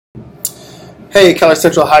Hey, Keller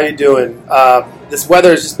Central, how you doing? This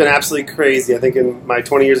weather has just been absolutely crazy. I think in my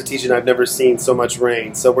 20 years of teaching, I've never seen so much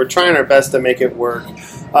rain. So we're trying our best to make it work.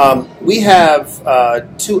 We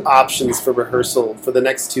have two options for rehearsal for the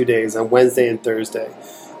next 2 days on Wednesday and Thursday.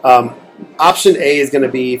 Option A is going to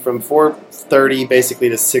be from 4:30 basically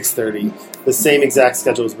to 6:30, the same exact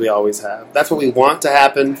schedule as we always have. That's what we want to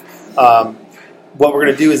happen. What we're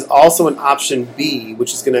going to do is also an option B,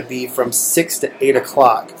 which is going to be from 6 to 8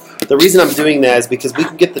 o'clock. The reason I'm doing that is because we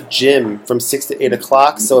can get the gym from 6 to 8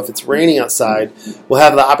 o'clock, so if it's raining outside, we'll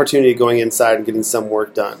have the opportunity of going inside and getting some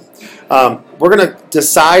work done. We're going to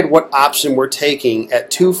decide what option we're taking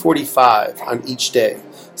at 2:45 on each day.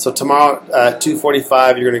 So tomorrow at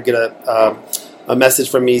 2:45, you're going to get a message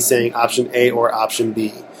from me saying option A or option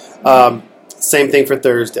B. Same thing for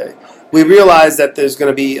Thursday. We realize that there's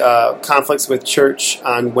going to be conflicts with church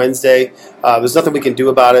on Wednesday. There's nothing we can do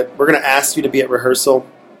about it. We're going to ask you to be at rehearsal.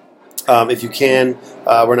 If you can,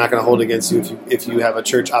 we're not going to hold it against you if you have a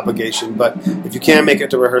church obligation. But if you can make it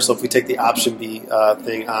to rehearsal, if we take the option B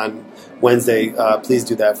thing on Wednesday, please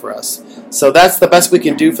do that for us. So that's the best we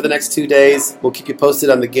can do for the next 2 days. We'll keep you posted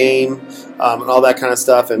on the game and all that kind of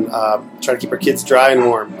stuff, and try to keep our kids dry and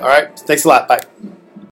warm. All right? Thanks a lot. Bye.